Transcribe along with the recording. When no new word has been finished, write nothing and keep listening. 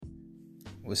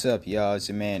What's up, y'all? It's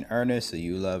your man Ernest. So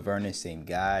you love Ernest, same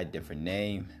guy, different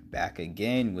name. Back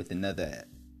again with another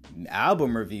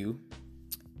album review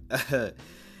and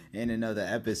another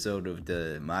episode of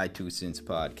the My Two Cents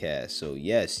podcast. So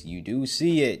yes, you do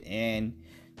see it, and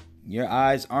your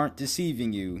eyes aren't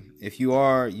deceiving you. If you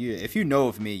are, if you know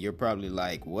of me, you're probably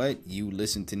like, "What? You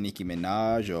listen to Nicki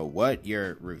Minaj, or what?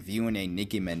 You're reviewing a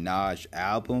Nicki Minaj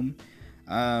album?"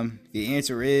 The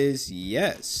answer is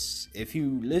yes. If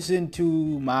you listen to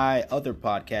my other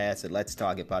podcast, the Let's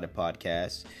Talk About It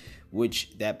podcast,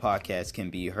 which that podcast can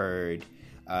be heard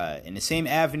in the same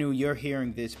avenue you're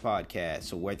hearing this podcast.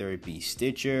 So whether it be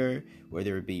Stitcher,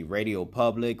 whether it be Radio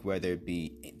Public, whether it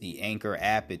be the Anchor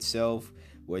app itself,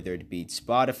 whether it be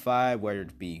Spotify, whether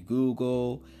it be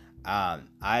Google,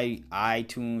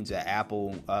 iTunes,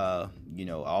 Apple, I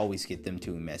always get them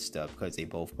two messed up because they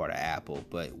both part of Apple.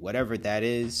 But whatever that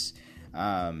is,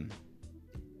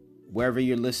 wherever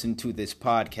you're listening to this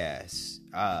podcast,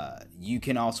 you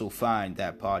can also find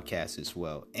that podcast as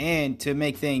well. And to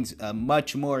make things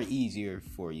much more easier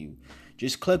for you,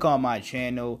 just click on my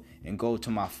channel and go to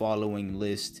my following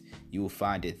list. You will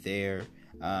find it there.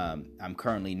 I'm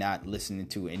currently not listening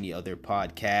to any other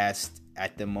podcast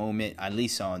at the moment, at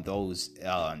least on those,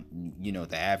 the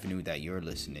avenue that you're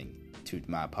listening to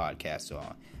my podcast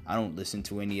on. I don't listen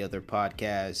to any other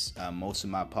podcasts. Most of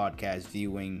my podcast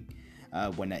viewing,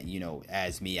 as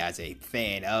a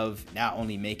fan of not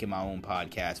only making my own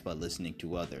podcast, but listening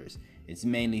to others, it's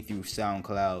mainly through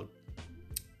SoundCloud.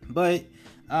 But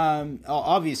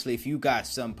obviously, if you got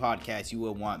some podcasts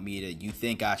you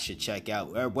think I should check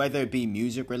out, or whether it be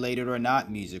music related or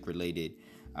not music related,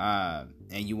 and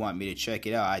you want me to check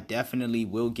it out, I definitely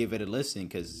will give it a listen,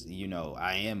 because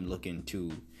I am looking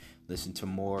to listen to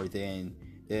more than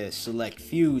the select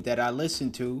few that I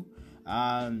listen to.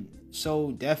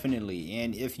 So definitely,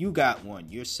 and if you got one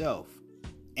yourself,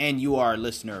 and you are a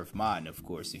listener of mine, of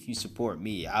course, if you support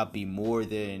me, I'll be more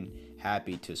than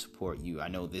happy to support you. I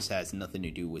know this has nothing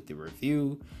to do with the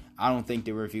review. I don't think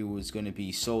the review was going to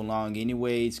be so long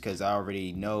anyways, because I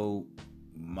already know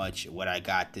much what I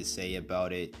got to say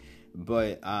about it.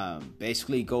 But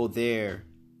basically go there,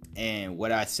 and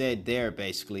what I said there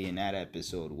basically in that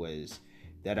episode was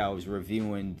that I was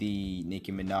reviewing the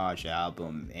Nicki Minaj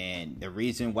album. And the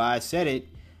reason why I said it,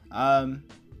 I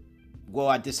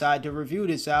decided to review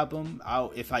this album.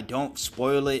 If I don't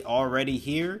spoil it already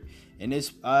here in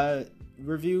this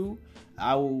review,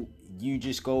 you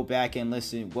just go back and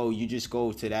listen. Well, you just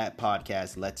go to that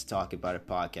podcast, Let's Talk About It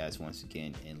podcast, once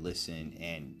again, and listen,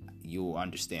 and you'll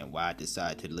understand why I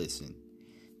decided to listen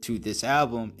to this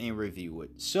album and review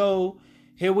it. So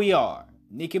here we are,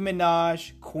 Nicki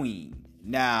Minaj, Queen.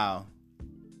 Now,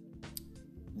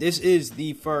 this is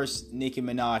the first Nicki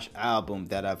Minaj album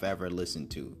that I've ever listened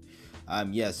to.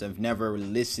 Yes, I've never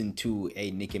listened to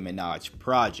a Nicki Minaj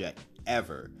project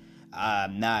ever.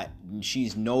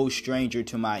 She's no stranger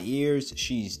to my ears.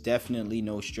 She's definitely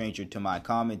no stranger to my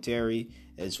commentary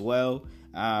as well.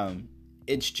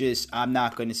 It's just, I'm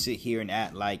not going to sit here and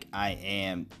act like I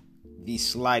am the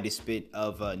slightest bit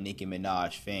of a Nicki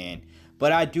Minaj fan,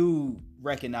 but I do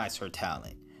recognize her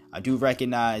talent. I do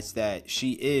recognize that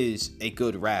she is a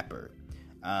good rapper.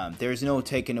 There's no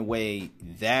taking away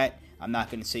that. I'm not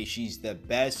going to say she's the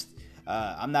best.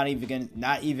 I'm not even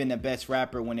the best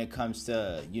rapper when it comes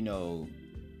to,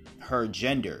 her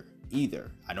gender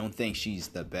either. I don't think she's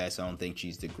the best. I don't think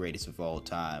she's the greatest of all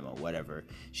time or whatever.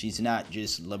 She's not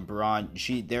just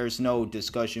LeBron. There's no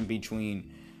discussion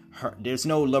between her. There's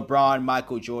no LeBron,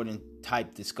 Michael Jordan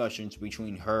type discussions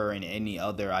between her and any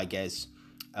other, I guess,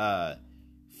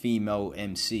 female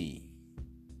MC.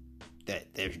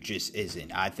 That there just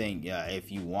isn't. I think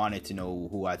if you wanted to know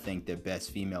who I think the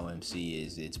best female MC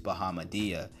is, it's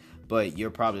Bahamadia. But you're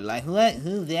probably like, what?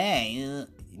 Who's that?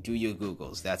 Do your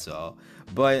Googles. That's all.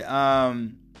 But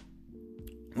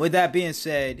with that being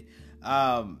said,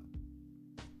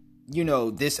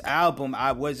 this album,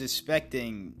 I was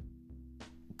expecting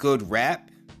good rap.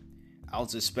 I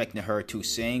was expecting her to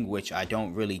sing, which I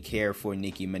don't really care for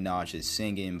Nicki Minaj's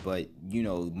singing, but,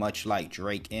 much like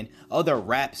Drake and other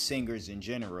rap singers in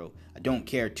general, I don't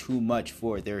care too much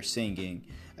for their singing,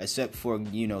 except for,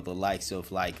 the likes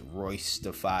of, like, Royce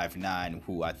the 5'9",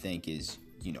 who I think is,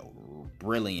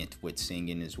 brilliant with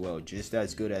singing as well, just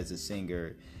as good as a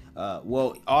singer.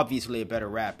 Obviously a better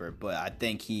rapper, but I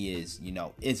think he is,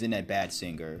 isn't a bad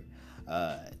singer.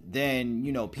 Then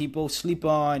people sleep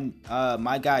on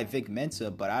my guy Vic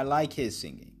Mensa, but I like his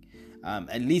singing.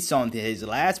 At least on his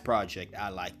last project, I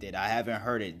liked it. I haven't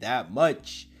heard it that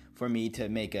much for me to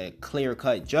make a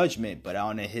clear-cut judgment, but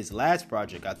on his last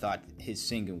project, I thought his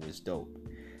singing was dope.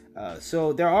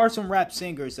 So there are some rap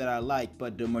singers that I like,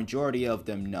 but the majority of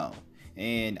them no.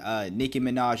 And Nicki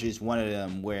Minaj is one of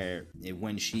them where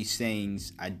when she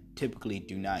sings, I typically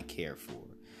do not care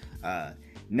for.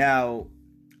 Now,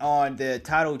 on the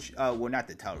title, well, not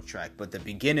the title track, but the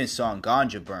beginning song,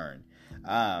 Ganja Burn,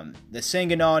 the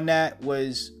singing on that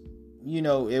was,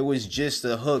 it was just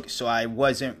a hook, so I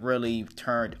wasn't really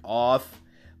turned off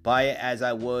by it as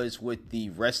I was with the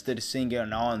rest of the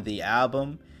singing on the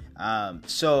album.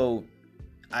 So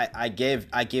I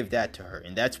give that to her,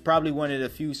 and that's probably one of the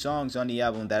few songs on the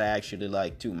album that I actually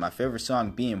like too. My favorite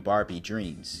song being Barbie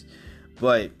Dreams,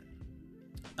 but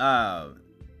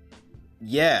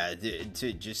yeah,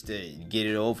 to get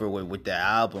it over with the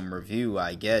album review,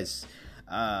 I guess.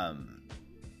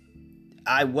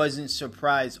 I wasn't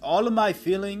surprised. All of my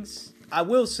feelings, I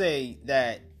will say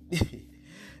that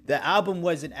the album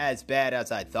wasn't as bad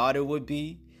as I thought it would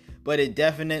be, but it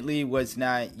definitely was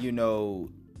not,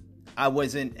 I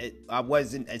wasn't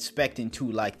expecting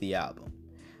to like the album.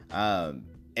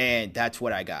 And that's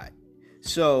what I got.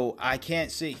 So I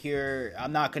can't sit here.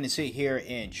 I'm not going to sit here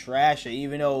and trash it,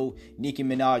 even though Nicki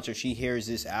Minaj, if she hears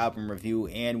this album review,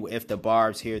 and if the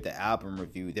Barbs hear the album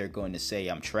review, they're going to say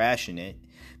I'm trashing it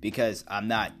because I'm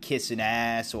not kissing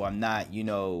ass, or I'm not,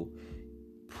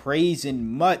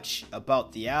 praising much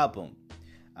about the album.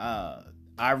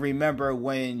 I remember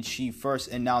when she first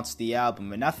announced the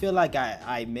album, and I feel like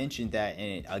I mentioned that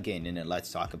in the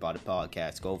Let's Talk About It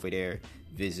podcast. Go over there,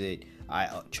 visit.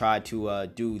 I try to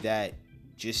do that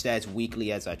just as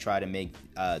weekly as I try to make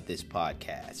this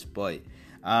podcast. But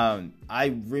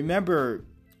I remember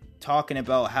talking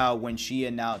about how when she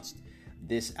first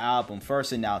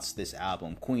announced this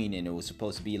album, Queen, and it was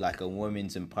supposed to be like a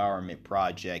women's empowerment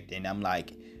project, and I'm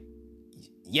like,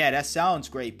 yeah, that sounds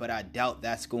great, but I doubt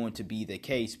that's going to be the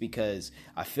case, because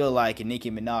I feel like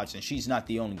Nicki Minaj, and she's not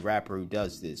the only rapper who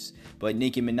does this, but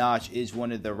Nicki Minaj is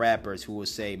one of the rappers who will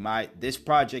say, this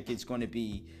project is going to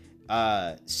be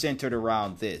centered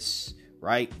around this,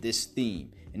 right? This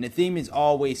theme. And the theme is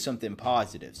always something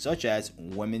positive, such as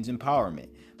women's empowerment.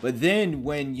 But then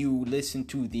when you listen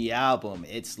to the album,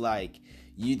 it's like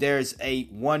there's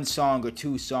one song or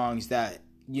two songs that,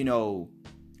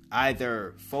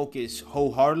 either focus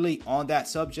wholeheartedly on that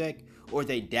subject or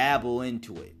they dabble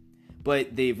into it.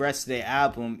 But the rest of the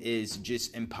album is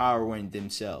just empowering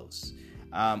themselves.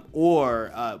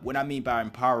 Or what I mean by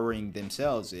empowering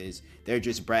themselves is they're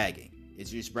just bragging.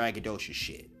 It's just braggadocious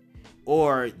shit.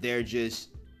 Or they're just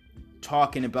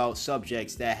talking about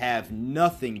subjects that have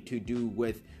nothing to do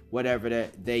with whatever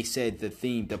they said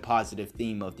the positive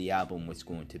theme of the album was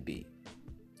going to be.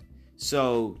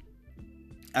 So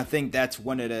I think that's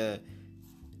one of the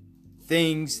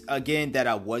things, again, that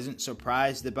I wasn't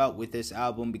surprised about with this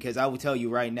album, because I will tell you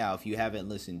right now, if you haven't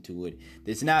listened to it,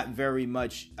 there's not very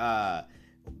much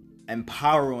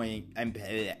empowering. I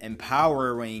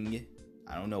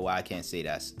don't know why I can't say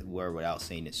that word without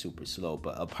saying it super slow,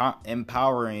 but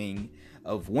empowering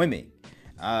of women,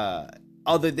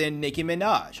 other than Nicki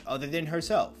Minaj, other than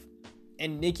herself.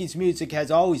 And Nicki's music has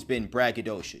always been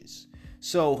braggadocious.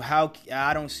 So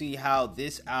I don't see how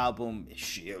this album,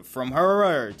 from her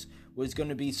words, was going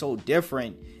to be so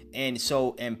different and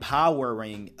so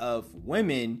empowering of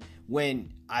women,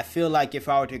 when I feel like if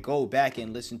I were to go back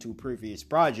and listen to previous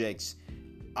projects,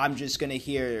 I'm just going to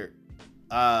hear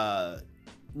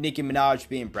Nicki Minaj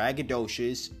being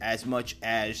braggadocious as much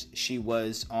as she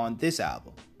was on this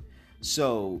album.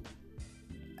 So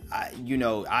I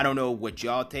don't know what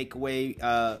y'all take away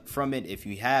from it if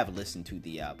you have listened to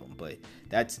the album, but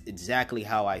that's exactly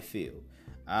how I feel.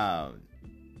 I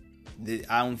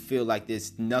don't feel like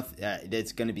there's nothing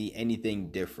that's going to be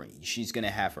anything different. She's going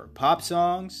to have her pop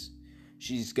songs.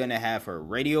 She's going to have her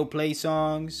radio play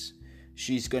songs.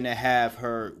 She's going to have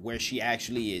her where she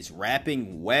actually is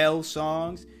rapping well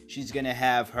songs. She's going to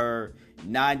have her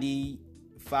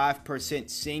 95%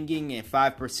 singing and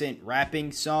 5%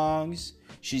 rapping songs.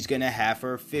 She's going to have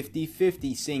her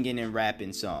 50-50 singing and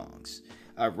rapping songs.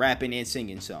 Rapping and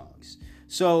singing songs.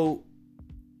 So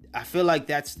I feel like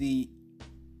that's the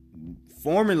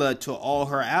formula to all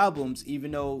her albums,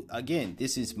 even though, again,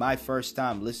 this is my first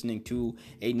time listening to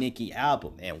a Nicki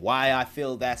album. And why I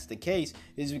feel that's the case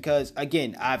is because,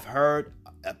 again, I've heard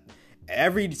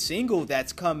every single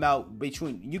that's come out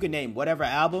between, you can name whatever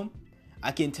album,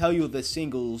 I can tell you the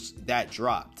singles that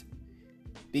dropped.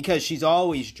 Because she's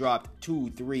always dropped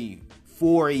 2, 3,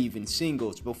 4 even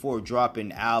singles before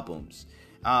dropping albums.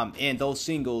 And those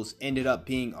singles ended up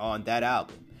being on that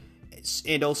album.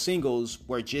 And those singles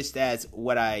were just as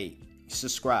what I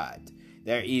subscribed.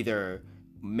 They're either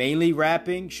mainly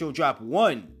rapping. She'll drop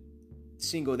one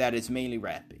single that is mainly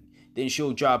rapping. Then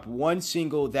she'll drop one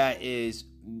single that is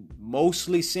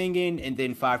mostly singing and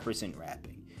then 5%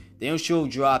 rapping. Then she'll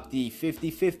drop the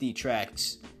 50-50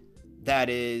 tracks that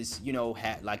is,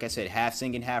 like I said, half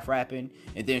singing, half rapping.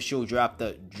 And then she'll drop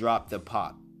the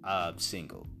pop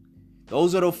single.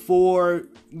 Those are the 4,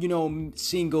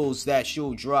 singles that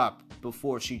she'll drop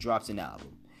before she drops an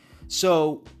album.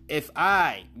 So if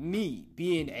me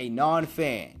being a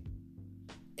non-fan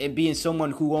and being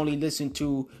someone who only listened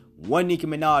to one Nicki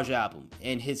Minaj album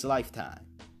in his lifetime,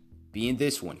 being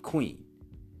this one, Queen,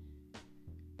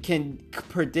 can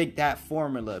predict that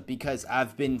formula because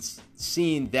I've been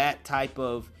seeing that type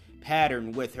of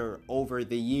pattern with her over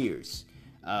the years,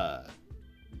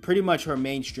 pretty much her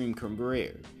mainstream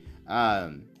career,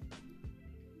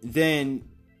 then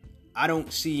I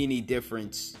don't see any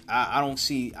difference. I don't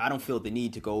feel the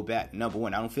need to go back. Number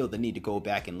one, I don't feel the need to go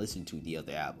back and listen to the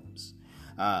other albums.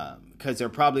 Because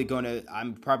I'm probably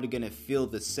gonna feel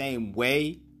the same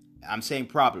way. I'm saying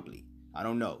probably. I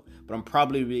don't know. But I'm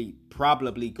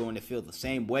probably going to feel the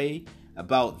same way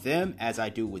about them as I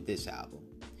do with this album.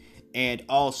 And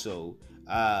also,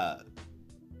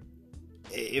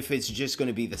 if it's just going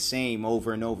to be the same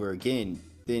over and over again,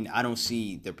 then I don't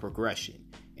see the progression.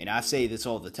 And I say this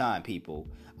all the time, people.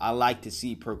 I like to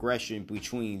see progression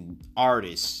between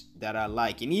artists that I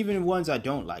like, and even ones I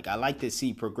don't like. I like to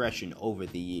see progression over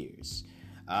the years.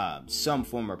 Some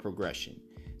form of progression.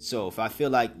 So if I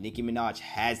feel like Nicki Minaj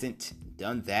hasn't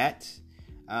done that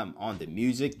on the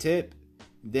music tip,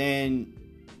 then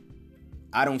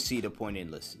I don't see the point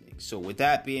in listening. So with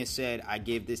that being said, I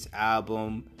give this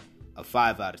album a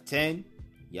 5 out of 10.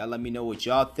 Y'all let me know what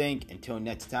y'all think. Until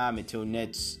next time, until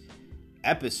next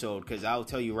episode, because I'll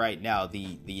tell you right now,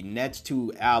 the next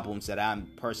 2 albums that I'm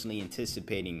personally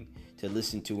anticipating to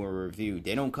listen to and review,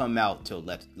 they don't come out till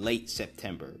late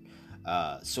September.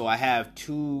 So I have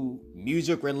 2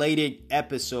 music related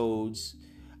episodes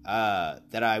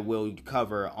that I will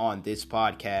cover on this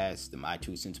podcast, the My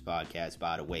 2 Cents podcast,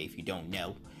 by the way, if you don't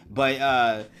know. But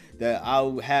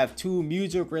I'll have 2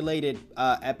 music related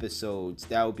episodes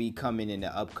that will be coming in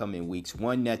the upcoming weeks.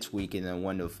 One next week and then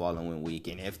one the following week.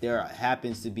 And if there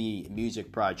happens to be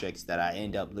music projects that I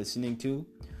end up listening to,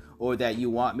 or that you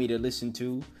want me to listen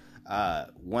to,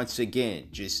 once again,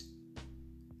 just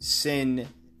send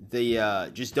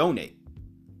just donate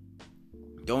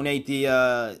the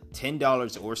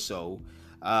 $10 or so,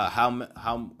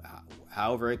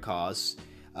 however it costs.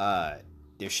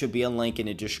 There should be a link in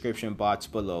the description box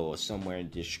below, or somewhere in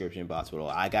the description box below.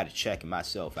 I got to check it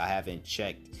myself. I haven't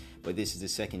checked, but this is the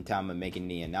second time I'm making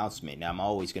the announcement. Now, I'm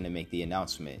always going to make the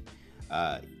announcement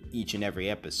each and every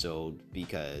episode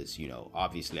because,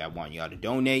 obviously I want y'all to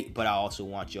donate, but I also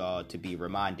want y'all to be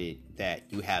reminded that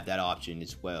you have that option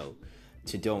as well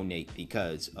to donate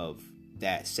because of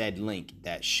that said link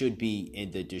that should be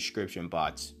in the description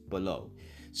box below.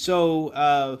 So,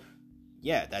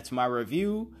 that's my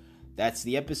review. That's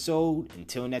the episode.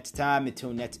 Until next time,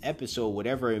 until next episode,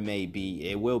 whatever it may be,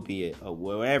 it will be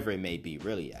whatever it may be,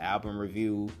 really. Album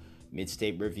review,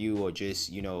 mixtape review, or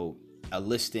just, a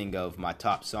listing of my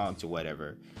top songs or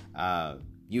whatever.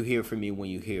 You hear from me when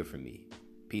you hear from me.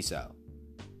 Peace out.